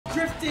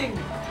drifting.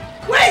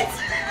 Wait!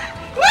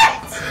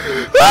 Wait!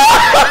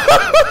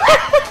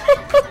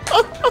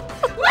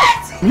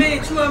 Wait!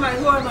 Paige, who am I?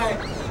 Who am I?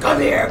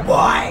 Come here,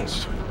 boy!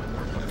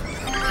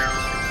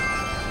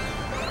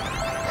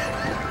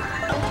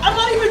 I'm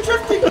not even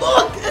drifting!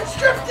 Look! It's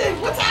drifting!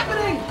 What's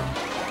happening?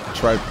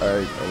 I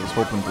was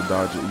hoping to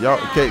dodge it. Y'all,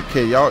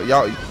 okay,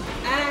 y'all.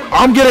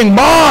 I'm getting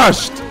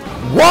moshed!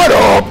 What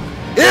up?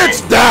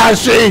 It's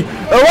Dashy!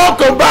 And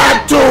welcome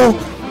back to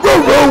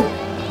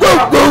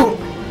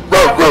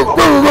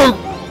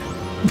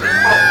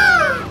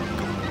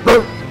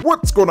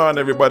What's going on,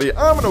 everybody?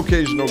 I'm an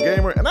occasional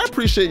gamer, and I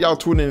appreciate y'all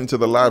tuning into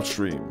the live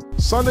stream.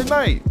 Sunday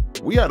night,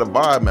 we had a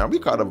vibe, man. We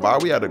caught a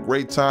vibe. We had a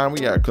great time.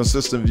 We had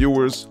consistent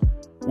viewers.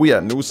 We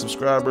had new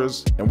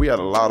subscribers, and we had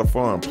a lot of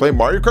fun. Play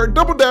Mario Kart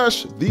Double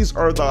Dash. These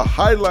are the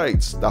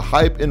highlights, the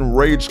Hype and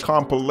Rage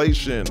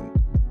compilation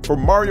for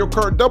Mario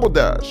Kart Double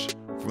Dash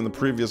from the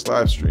previous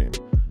live stream.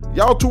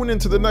 Y'all tune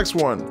into the next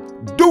one.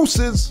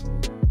 Deuces.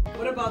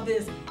 What about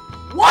this?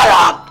 What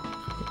up?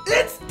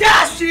 It's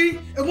Dashy,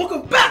 and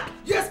welcome back,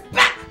 yes,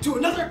 back to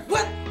another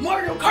what?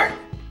 Mario Kart.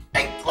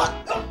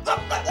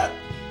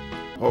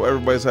 Hope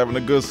everybody's having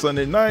a good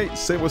Sunday night.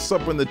 Say what's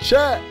up in the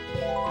chat.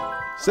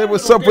 Say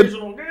what's up with...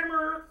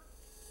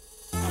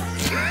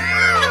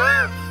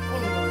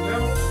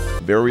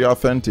 Very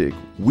authentic.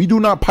 We do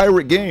not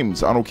pirate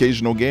games on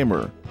Occasional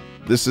Gamer.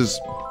 This is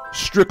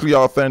strictly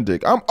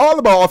authentic. I'm all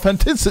about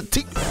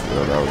authenticity.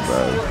 Oh, that was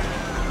bad.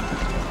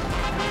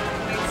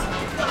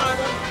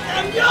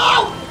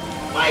 No!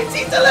 My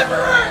tea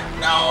deliverer!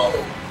 No!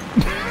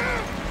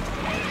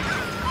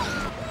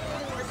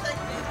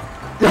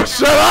 Yo,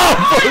 shut up!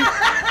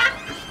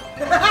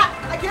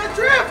 I can't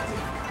drift!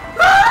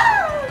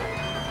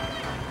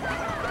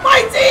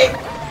 My tea!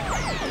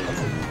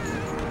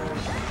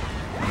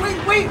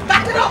 Wait,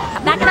 back it up!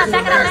 Back it up.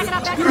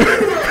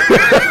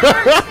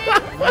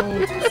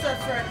 Two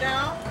steps right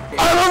now.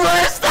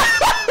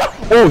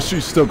 Oh,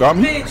 she still got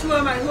me? Paige, who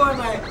am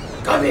I?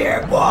 Come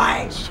here,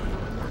 boy!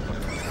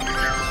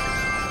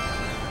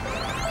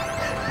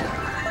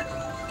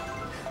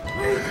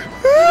 Wait a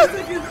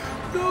second.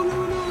 No. Where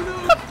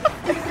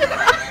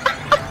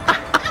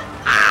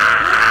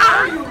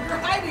are you? You're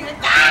hiding.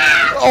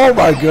 Oh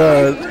my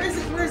god. Where is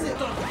it?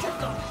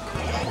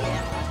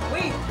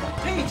 Wait,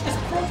 Paige, it's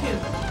broken.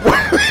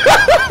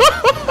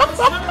 It's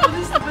not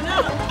released the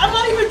banana. I'm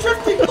not even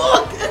drifting.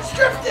 Look, it's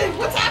drifting.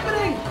 What's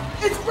happening?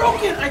 It's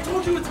broken. I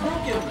told you it's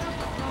broken.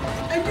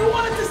 And you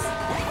wanted to.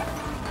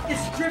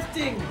 It's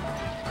drifting.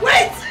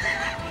 Wait.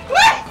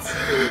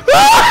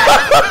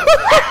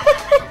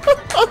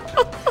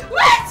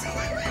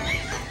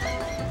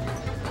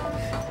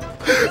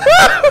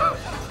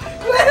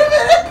 Wait a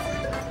minute!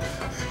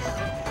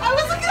 I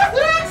was looking at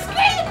the wrong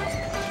screen!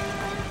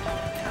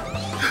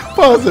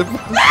 Pause it.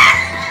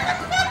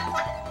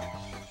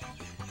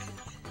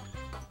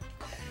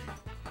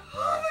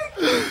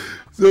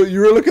 So you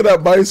were looking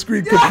at my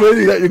screen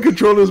complaining that your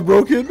controller's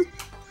broken?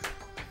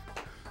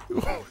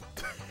 I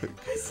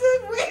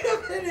said, wait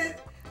a minute!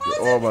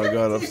 Oh my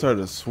god, I'm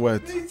starting to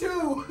sweat. Me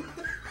too!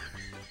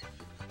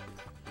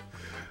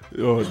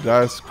 Yo,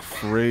 that's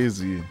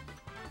crazy.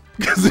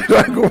 Cause you're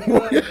not going.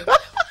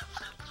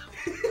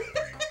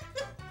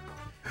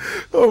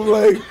 I'm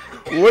like,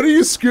 what are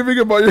you screaming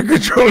about? Your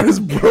controller's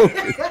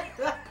broken.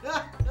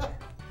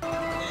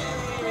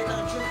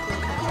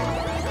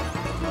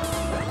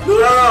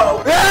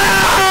 No!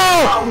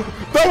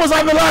 That was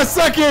on the last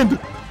second.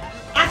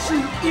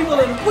 Actually, evil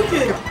and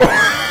wicked!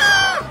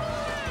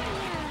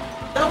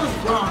 That was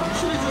wrong. You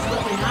should have just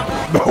let me have it.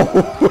 No.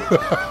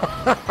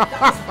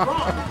 That was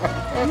wrong.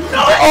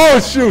 No! Oh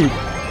shoot!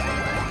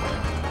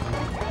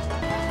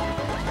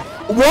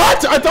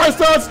 What? I thought I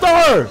saw a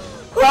star!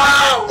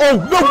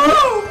 Oh no!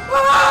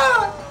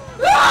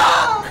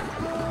 No!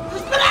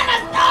 There's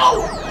bananas! No!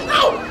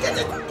 Get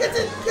it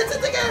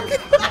again!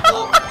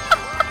 Hold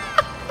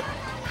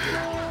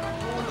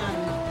on.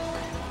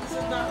 This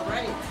is not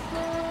right.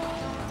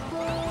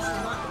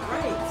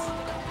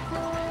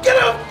 Get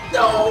him!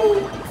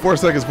 No! 4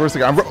 seconds. I'm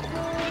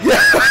yeah!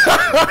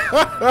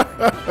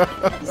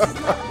 This is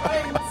not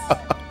right.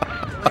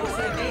 I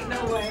said, ain't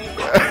no way.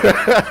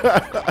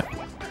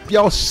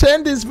 Yo,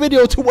 send this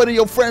video to one of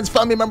your friends,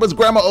 family members,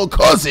 grandma, or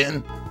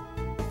cousin.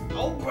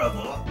 Oh,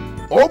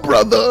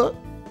 brother.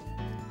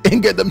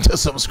 And get them to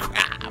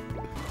subscribe.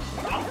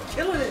 I'm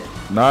killing it.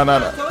 No. I'm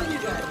telling you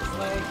guys,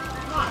 like,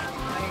 come on.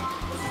 Like,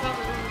 this is not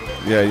what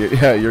we're gonna do.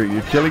 Yeah,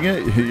 you're killing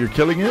it. You're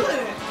killing it.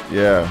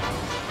 Yeah.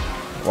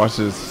 Watch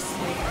this.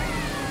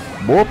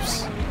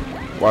 Whoops.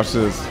 Watch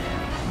this.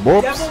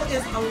 Whoops. Devil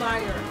is a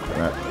liar.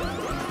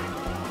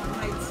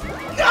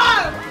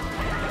 God!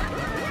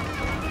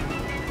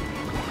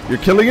 You're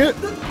killing it?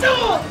 The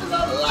devil is a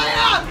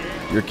liar!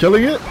 You're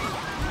killing it?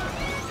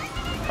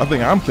 I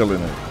think I'm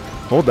killing it.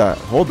 Hold that.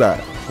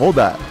 You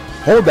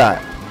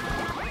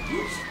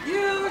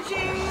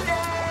cheated!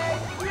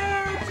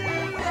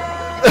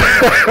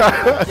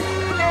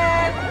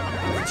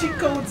 Cheat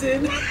codes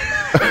in.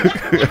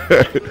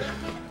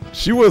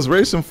 She was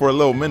racing for a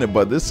little minute,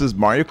 but this is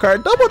Mario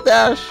Kart Double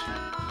Dash.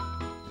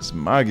 It's It's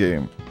my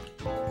game.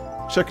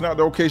 Checking out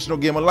the occasional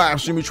gamer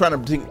live stream. We trying to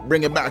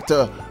bring it back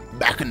to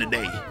back in the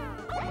day.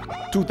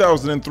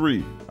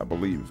 2003, I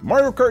believe.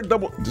 Mario Kart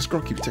Double. This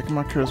girl keeps taking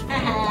my curse. When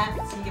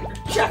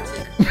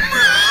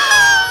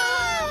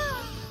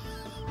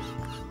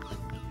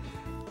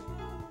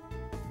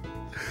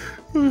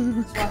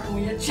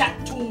you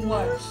chat too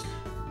much.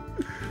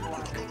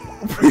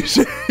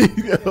 Appreciate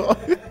you.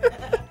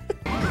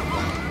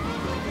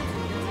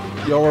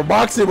 Yo, we're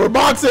boxing. We're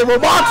boxing. We're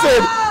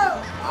boxing.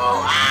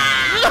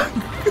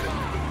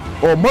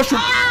 Oh, mushroom.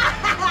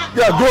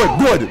 Yeah, good.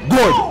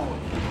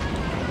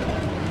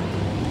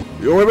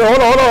 Yo, wait,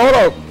 hold on.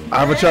 I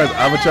have a chance.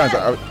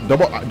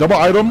 Double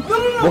item. No.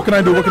 What can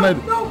I do? No.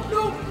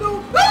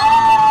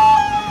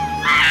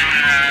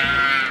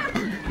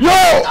 Yo,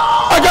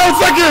 I got a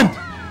second.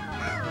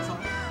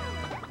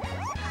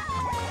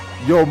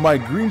 Yo, my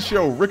green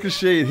shell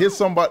ricocheted, hit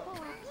somebody.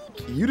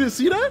 You didn't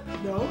see that?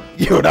 No.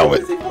 Yo, that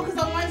was. Focus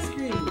on my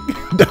screen.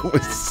 That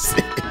was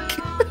sick.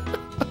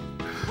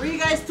 Where you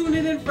guys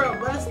tuning in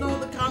from? Let us know in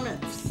the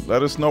comments.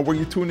 Let us know where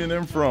you're tuning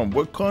in from.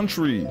 What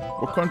country?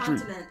 What country?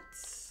 Continents.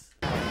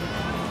 I'm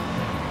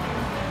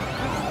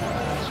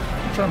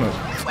trying to.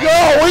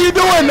 Yo, what are you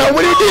doing now?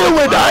 What are you dealing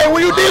with, guy?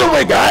 What are you dealing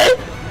with, guy?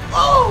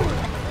 Oh!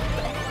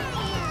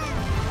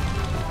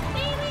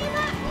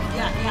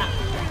 Yeah.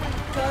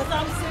 Cause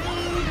I'm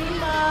saving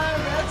my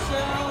red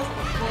shells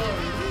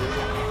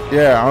for you.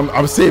 Yeah,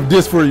 I'm saved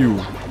this for you.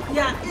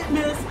 Yeah, it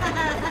missed.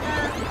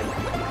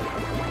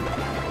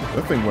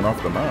 That thing went off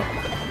the map.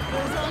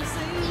 Cause I'm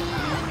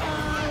saving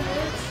my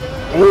red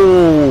shells.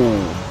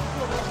 Oh!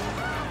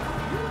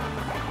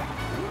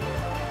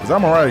 Is that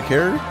Mariah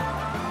Carey?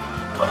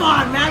 Come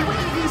on, man. What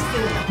are you used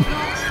to?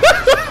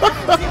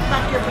 Take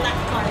back your black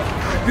card.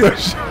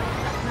 Yes.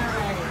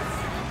 Alright.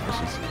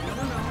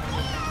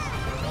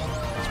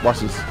 Let's watch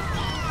this.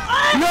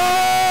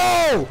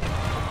 No!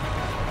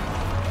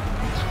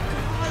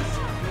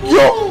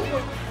 Yo!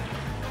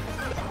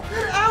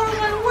 Get out of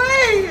my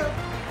way!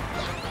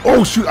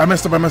 Oh shoot! I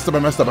messed up.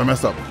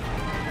 Use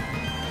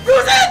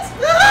it!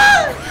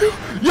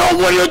 Yo,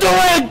 what are you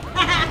doing?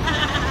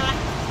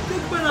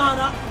 Big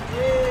banana.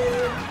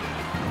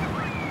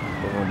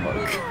 Oh my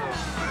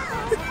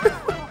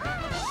God.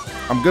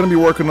 I'm gonna be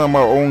working on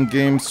my own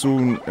game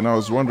soon, and I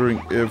was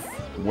wondering if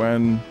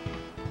when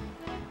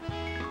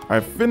I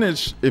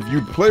finish, if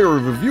you play or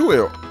review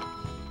it,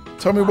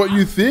 tell me what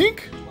you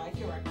think. Like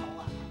your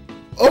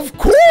collab. Of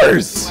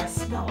course! I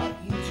smell like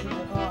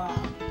YouTuber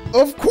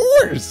collab. Of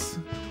course!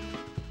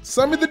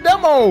 Send me the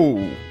demo!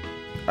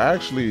 I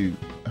actually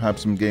have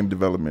some game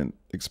development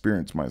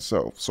experience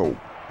myself, so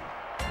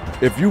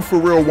if you for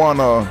real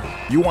wanna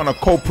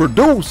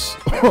co-produce,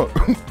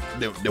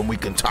 then we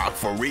can talk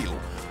for real.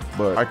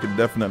 But I could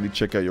definitely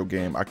check out your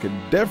game. I could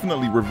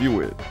definitely review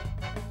it.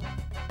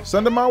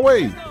 Send it my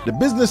way. The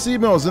business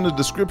email is in the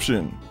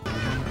description.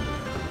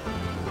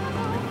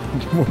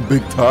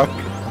 Big talk.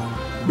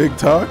 Big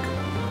talk.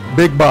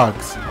 Big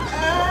box.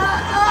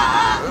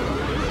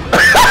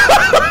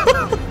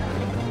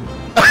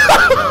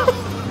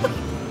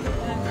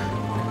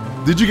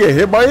 Did you get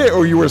hit by it,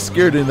 or you were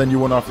scared and then you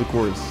went off the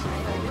course?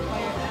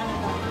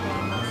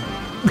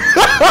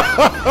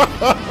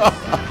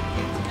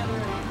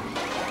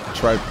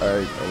 I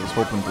was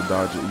hoping to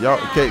dodge it. Y'all,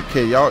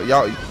 okay,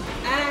 y'all.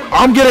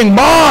 I'm getting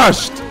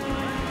moshed!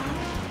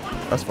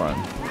 That's fine.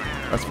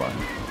 That's fine.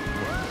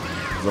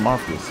 'Cause I'm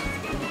off this.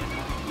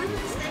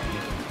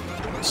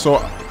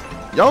 So,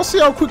 y'all see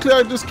how quickly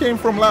I just came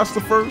from last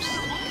to first?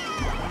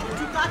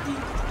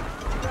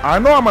 I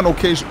know I'm an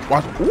occasion.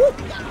 Watch. Ooh.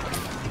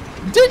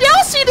 Did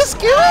y'all see the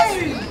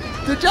skills?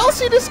 Did y'all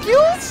see the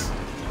skills?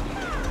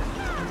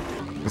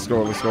 Let's go.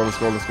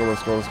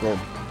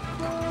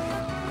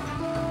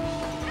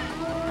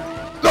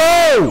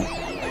 Go!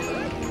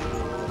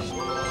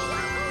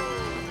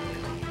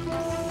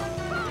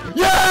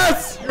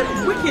 Yes! You're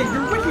wicked.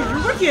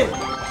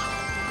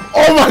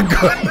 Oh my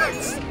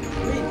goodness!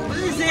 Wait, where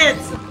is it?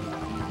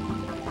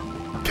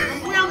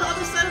 Way on the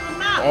other side of the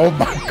map. Oh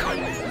my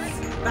goodness!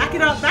 Back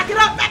it up. Back it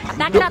up.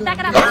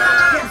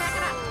 Yes.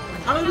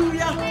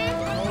 Hallelujah.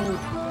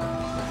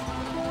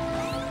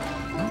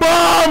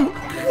 Bomb!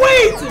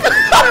 Wait!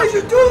 Why did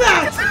you do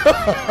that?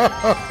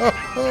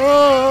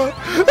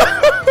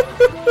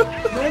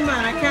 No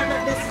man, I can't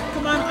let this.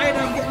 Come on,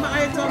 item. Get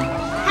my item.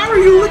 How are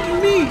you licking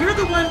me? You're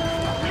the one.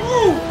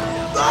 Move!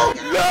 Go!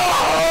 No!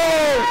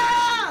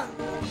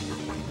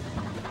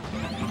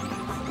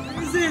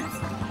 Where is it?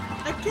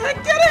 I can't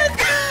get it!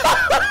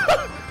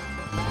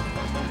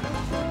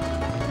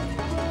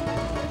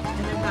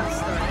 And I'm not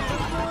starting.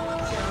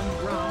 See,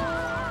 I'm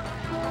wrong.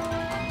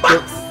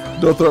 Box!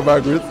 Don't throw it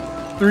backwards.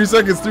 3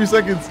 seconds.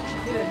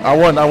 I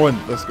won.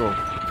 Let's go.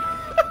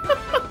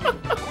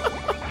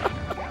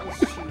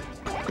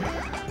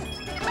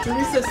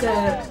 Teresa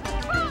said.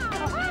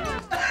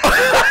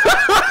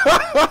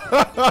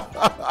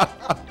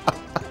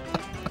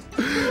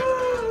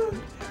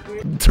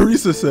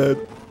 Teresa said.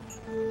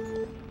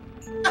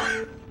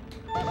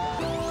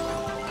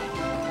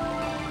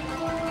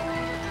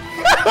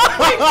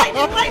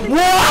 Lightning.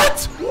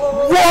 What?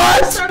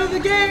 What? Start of the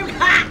game.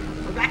 Ha!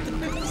 We're back to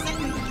 50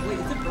 seconds. Wait,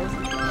 is it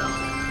frozen?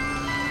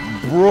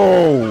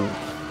 Bro.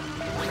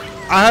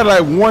 I had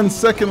like 1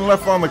 second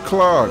left on the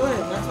clock. Good.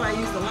 That's why I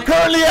used the light.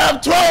 Currently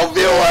have 12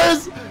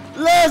 viewers.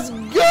 Let's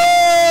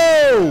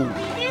go.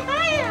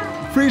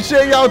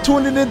 Appreciate y'all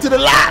tuning into the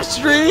live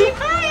stream.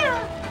 Fire!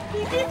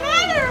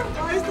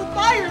 Why is the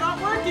fire not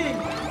working?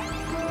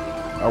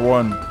 I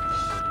won.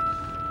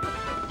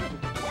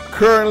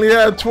 Currently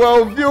have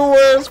 12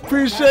 viewers.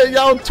 Appreciate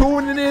y'all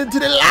tuning into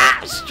the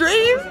live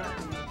stream.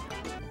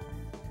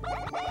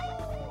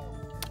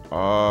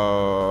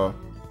 I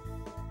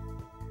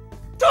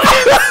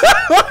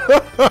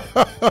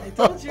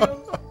told you.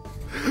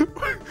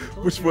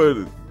 Which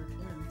one?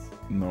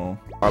 No.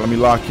 Let me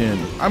lock in.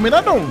 I mean,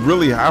 I don't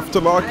really have to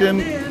lock in.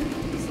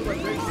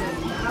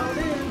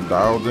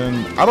 Dialed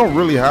in. I don't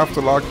really have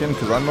to lock in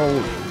because I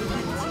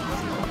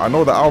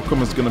know the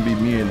outcome is gonna be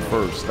me in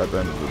first at the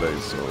end of the day.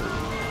 So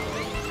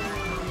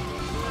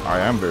I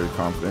am very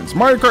confident. It's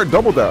Mario Kart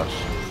Double Dash.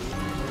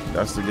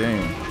 That's the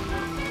game.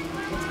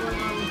 What's going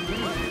on with the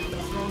internet?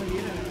 What's wrong with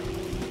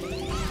the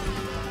internet?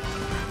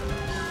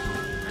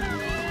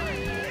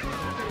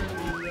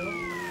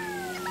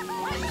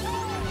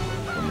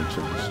 Let me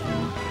check the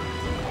screen.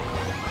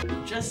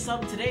 Just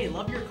sub today.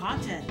 Love your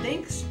content.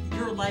 Thanks.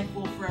 Your life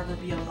will forever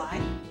be a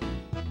lie.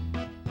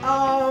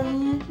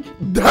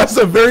 That's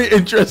a very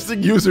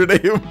interesting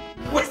username.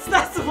 What's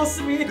that supposed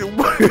to mean? Are you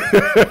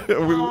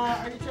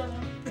trying to?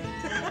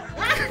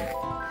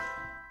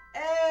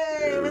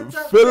 Hey, what's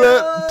up,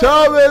 Philip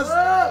Thomas.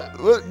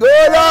 What's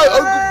going on,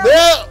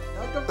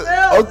 Uncle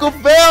Phil? Uncle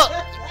Phil.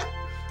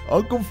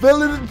 Uncle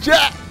Phil in the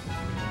chat.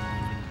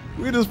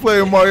 We just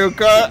playing Mario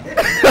Kart.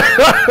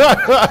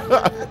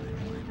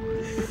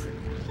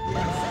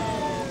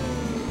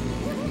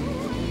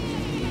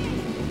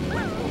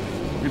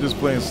 We just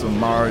playing some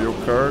Mario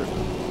Kart.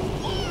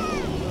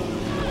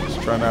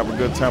 Just trying to have a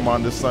good time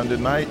on this Sunday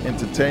night.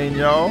 Entertain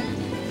y'all.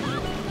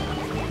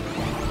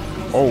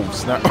 Oh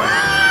snap!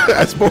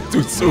 I spoke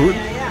too soon.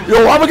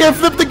 Yo, I'm gonna get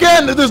flipped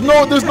again. There's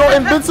no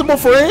invincible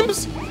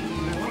frames.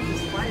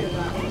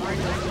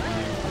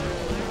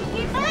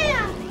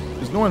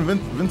 There's no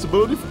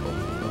invincibility.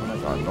 Oh my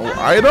god, no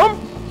item.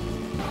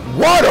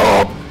 What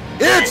up?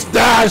 It's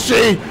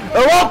Dashi,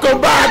 and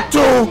welcome back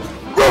to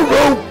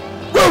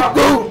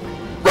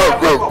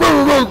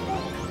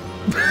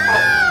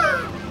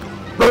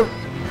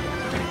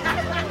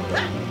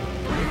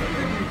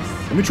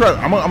Let me try.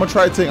 I'm gonna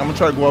try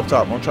to go up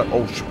top. I'm gonna try.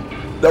 Oh shoot.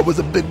 That was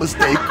a big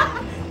mistake.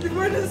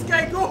 Where did this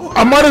guy go?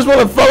 I might as well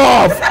have fell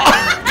off.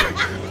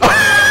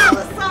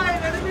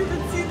 I didn't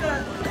even see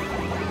that.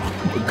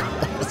 Oh my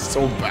god, that was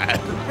so bad.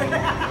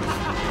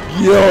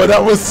 Yo,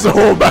 that was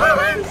so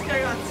bad. This guy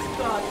got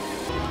stuck.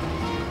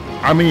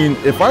 I mean,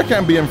 if I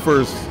can't be in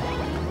first,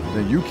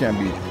 then you can't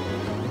be.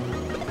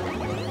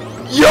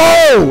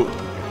 Yo!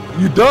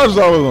 You dodged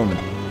all of them.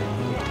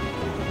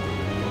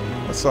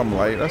 That's something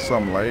light. That's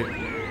something light.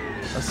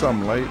 That's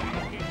something light.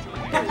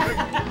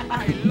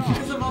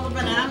 Because of all the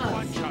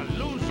bananas.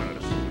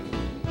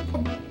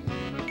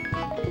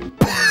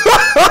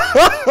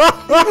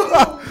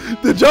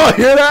 Did y'all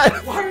hear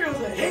that? Mario's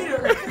a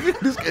hater.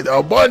 This kid's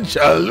a bunch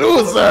of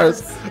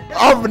losers.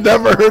 I've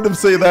never heard him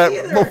say that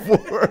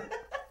before.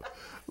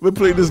 I've been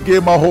playing this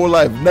game my whole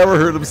life. Never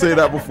heard him say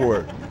that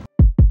before.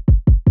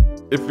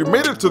 If you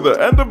made it to the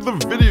end of the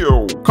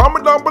video,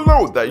 comment down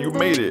below that you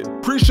made it.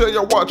 Appreciate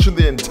y'all watching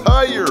the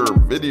entire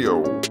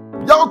video.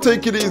 Y'all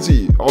take it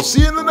easy. I'll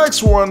see you in the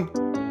next one.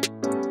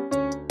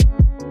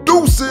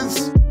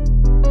 Deuces.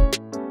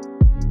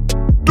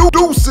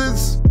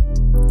 Deuces.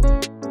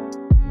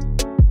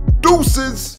 Deuces.